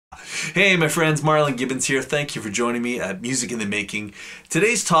Hey my friends, Marlon Gibbons here. Thank you for joining me at Music in the Making.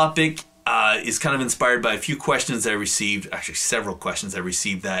 Today's topic is kind of inspired by a few questions I received, actually several questions I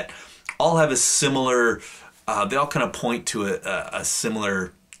received that all have a similar, they all kind of point to a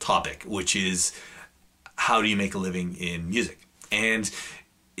similar topic, which is how do you make a living in music? And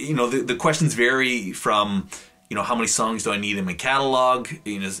you know, the questions vary from, you know, how many songs do I need in my catalog,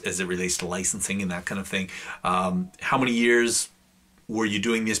 you know, as it relates to licensing and that kind of thing. How many years were you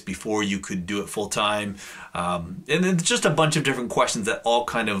doing this before you could do it full time? And then just a bunch of different questions that all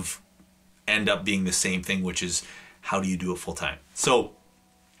kind of end up being the same thing, which is how do you do it full time? So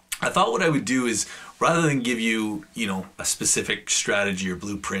I thought what I would do is, rather than give you, you know, a specific strategy or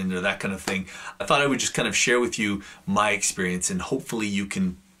blueprint or that kind of thing, I thought I would just kind of share with you my experience, and hopefully you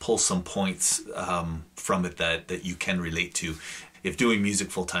can pull some points from it that you can relate to if doing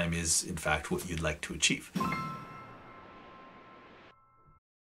music full time is in fact what you'd like to achieve.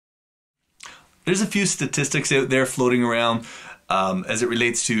 There's a few statistics out there floating around as it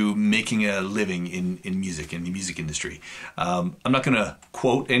relates to making a living in music, in the music industry. I'm not going to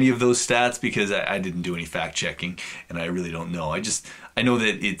quote any of those stats because I didn't do any fact checking and I really don't know. I know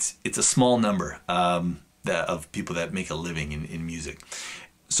that it's a small number of people that make a living in music.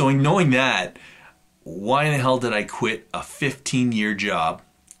 So in knowing that, why in the hell did I quit a 15-year job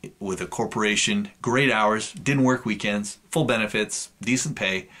with a corporation, great hours, didn't work weekends, full benefits, decent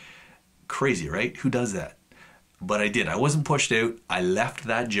pay? Crazy, right? Who does that? But I did. I wasn't pushed out. I left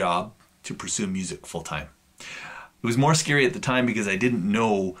that job to pursue music full time. It was more scary at the time because I didn't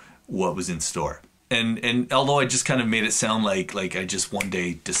know what was in store. And although I just kind of made it sound like I just one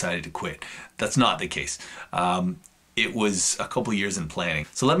day decided to quit, that's not the case. It was a couple years in planning.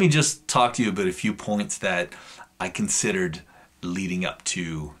 So let me just talk to you about a few points that I considered leading up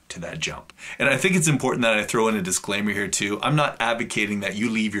to that jump. And I think it's important that I throw in a disclaimer here too. I'm not advocating that you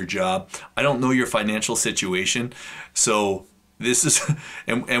leave your job. I don't know your financial situation. So this is,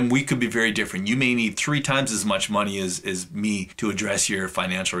 and we could be very different. You may need 3 times as much money as me to address your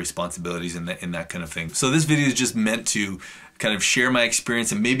financial responsibilities and that kind of thing. So this video is just meant to kind of share my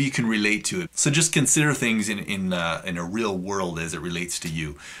experience and maybe you can relate to it. So just consider things in a real world as it relates to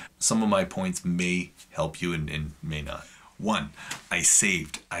you. Some of my points may help you and may not. 1, I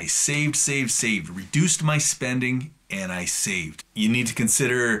saved, reduced my spending, and I saved. You need to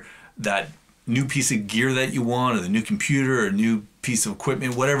consider that new piece of gear that you want, or the new computer, or a new piece of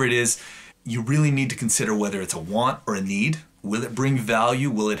equipment, whatever it is. You really need to consider whether it's a want or a need. Will it bring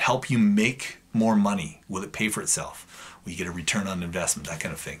value? Will it help you make more money? Will it pay for itself? Will you get a return on investment? That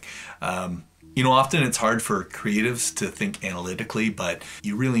kind of thing. You know, often it's hard for creatives to think analytically, but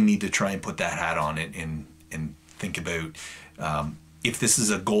you really need to try and put that hat on it and think about if this is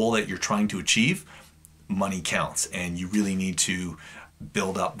a goal that you're trying to achieve, money counts, and you really need to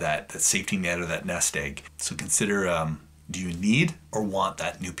build up that safety net or that nest egg. So consider, do you need or want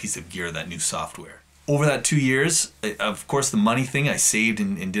that new piece of gear, that new software? Over that 2 years, of course, the money thing, I saved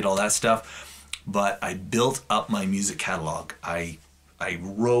and did all that stuff, but I built up my music catalog. I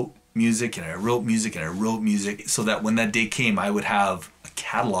wrote music and I wrote music and I wrote music so that when that day came, I would have a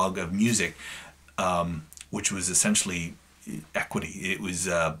catalog of music, which was essentially equity. It was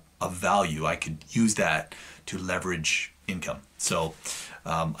a value. I could use that to leverage income. So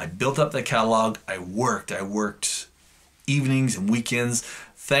I built up that catalog. I worked evenings and weekends.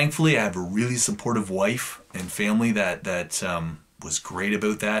 Thankfully, I have a really supportive wife and family that was great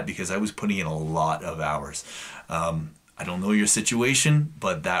about that because I was putting in a lot of hours. I don't know your situation,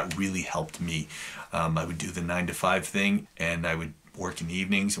 but that really helped me. I would do the 9 to 5 thing, and I would work in the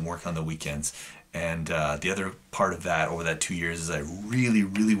evenings and work on the weekends. And the other part of that over that 2 years is I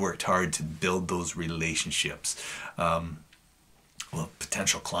really worked hard to build those relationships, well,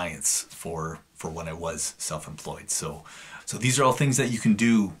 potential clients for when I was self-employed. So these are all things that you can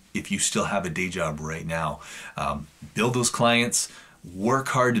do if you still have a day job right now. Build those clients, work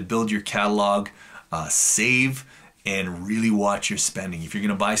hard to build your catalog, save, and really watch your spending. If you're going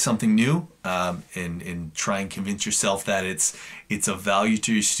to buy something new and try and convince yourself that it's of value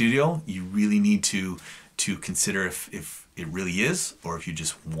to your studio, you really need to consider if it really is or if you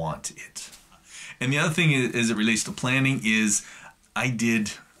just want it. And the other thing as it relates to planning is I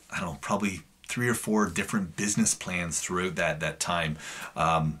did, I don't know, probably 3 or 4 different business plans throughout that time.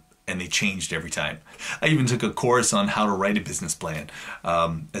 And they changed every time. I even took a course on how to write a business plan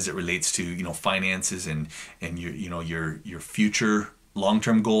as it relates to, you know, finances and your future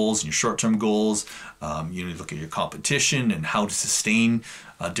long-term goals and your short-term goals. You look at your competition and how to sustain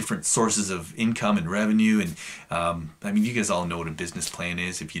different sources of income and revenue. And I mean, you guys all know what a business plan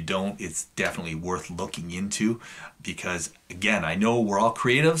is. If you don't, it's definitely worth looking into, because again, I know we're all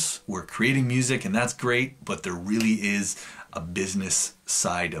creatives, we're creating music, and that's great, but there really is a business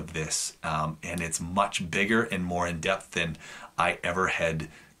side of this, and it's much bigger and more in depth than I ever had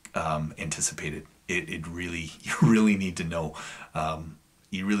anticipated. It really, you really need to know.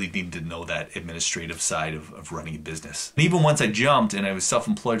 You really need to know that administrative side of running a business. And even once I jumped and I was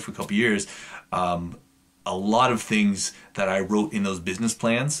self-employed for a couple of years, a lot of things that I wrote in those business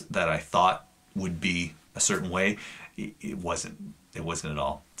plans that I thought would be a certain way, it wasn't at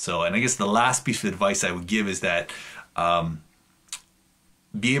all. So, and I guess the last piece of advice I would give is that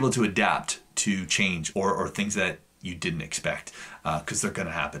be able to adapt to change or things that you didn't expect, because they're going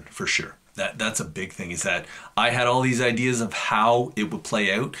to happen for sure. That's a big thing, is that I had all these ideas of how it would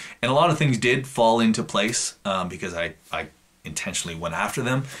play out, and a lot of things did fall into place because I intentionally went after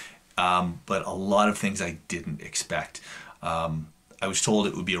them, but a lot of things I didn't expect. I was told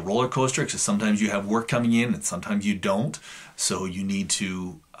it would be a roller coaster, because sometimes you have work coming in and sometimes you don't, so you need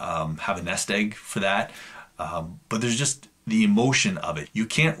to have a nest egg for that. But there's just the emotion of it. You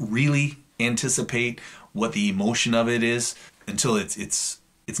can't really anticipate what the emotion of it is until it's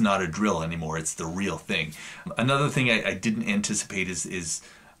not a drill anymore. It's the real thing. Another thing I didn't anticipate is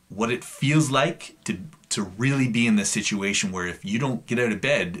what it feels like to really be in this situation where if you don't get out of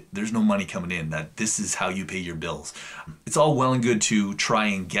bed, there's no money coming in, that this is how you pay your bills. It's all well and good to try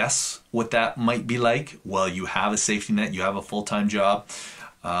and guess what that might be like while you have a safety net, you have a full-time job,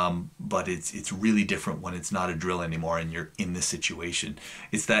 but it's really different when it's not a drill anymore and you're in this situation.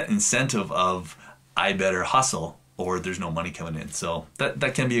 It's that incentive of, I better hustle or there's no money coming in. So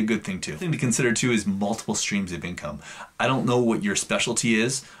that can be a good thing too. The thing to consider too is multiple streams of income. I don't know what your specialty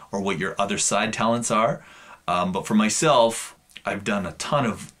is or what your other side talents are, but for myself, I've done a ton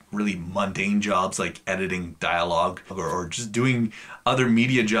of really mundane jobs like editing dialogue or just doing other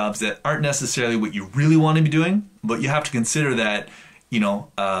media jobs that aren't necessarily what you really want to be doing, but you have to consider that, you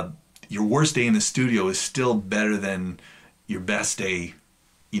know, your worst day in the studio is still better than your best day,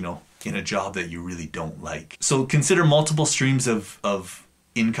 you know, in a job that you really don't like. So consider multiple streams of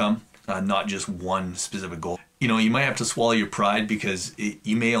income, not just one specific goal. You know, you might have to swallow your pride because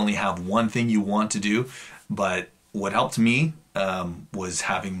you may only have one thing you want to do, but what helped me was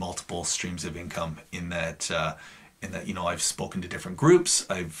having multiple streams of income in that, you know, I've spoken to different groups,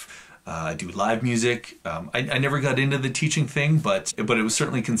 I do live music. I never got into the teaching thing, but it was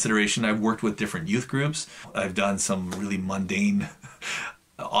certainly consideration. I've worked with different youth groups. I've done some really mundane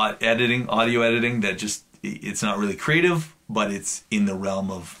audio editing that just, it's not really creative, but it's in the realm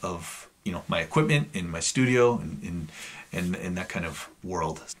of you know, my equipment in my studio and that kind of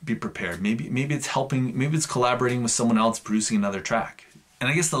world. Be prepared. Maybe it's helping, maybe it's collaborating with someone else producing another track. And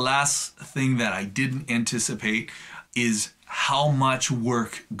I guess the last thing that I didn't anticipate is how much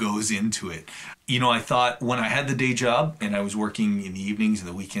work goes into it. You know, I thought when I had the day job and I was working in the evenings and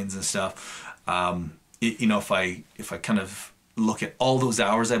the weekends and stuff, you know, if I kind of look at all those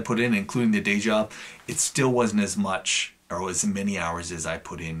hours I put in, including the day job, it still wasn't as much or as many hours as I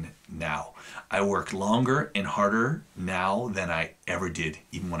put in now. I work longer and harder now than I ever did,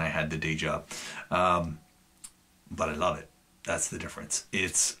 even when I had the day job. But I love it. That's the difference.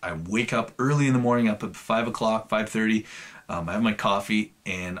 I wake up early in the morning, up at 5 o'clock, 5:30. I have my coffee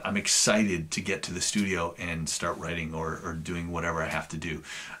and I'm excited to get to the studio and start writing or doing whatever I have to do.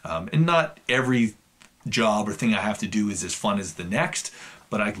 And not every job or thing I have to do is as fun as the next,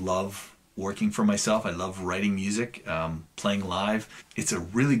 but I love working for myself. I love writing music, playing live. It's a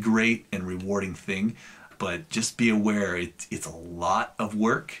really great and rewarding thing, but just be aware it's a lot of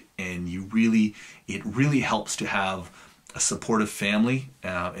work, and it really helps to have a supportive family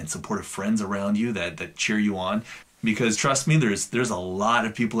and supportive friends around you that cheer you on. Because trust me, there's a lot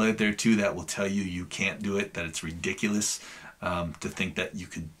of people out there too that will tell you you can't do it, that it's ridiculous to think that you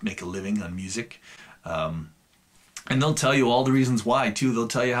could make a living on music. And they'll tell you all the reasons why too. They'll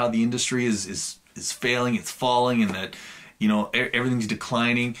tell you how the industry is failing, it's falling, and that, you know, everything's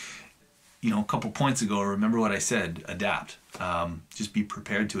declining. You know, a couple points ago, remember what I said, adapt. Just be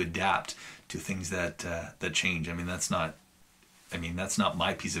prepared to adapt to things that change. I mean, that's not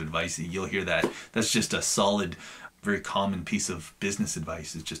my piece of advice. You'll hear that. That's just a solid, very common piece of business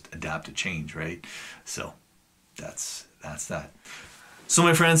advice, is just adapt to change, right? So that's that. So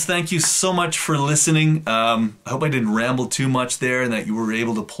my friends, thank you so much for listening. I hope I didn't ramble too much there and that you were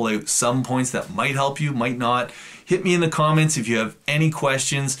able to pull out some points that might help you, might not. Hit me in the comments if you have any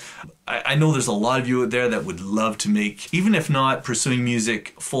questions. I know there's a lot of you out there that would love to make, even if not pursuing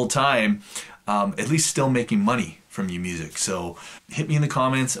music full time, at least still making money from your music. So hit me in the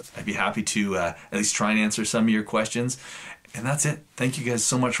comments. I'd be happy to at least try and answer some of your questions. And that's it. Thank you guys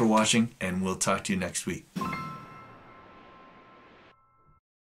so much for watching, and we'll talk to you next week.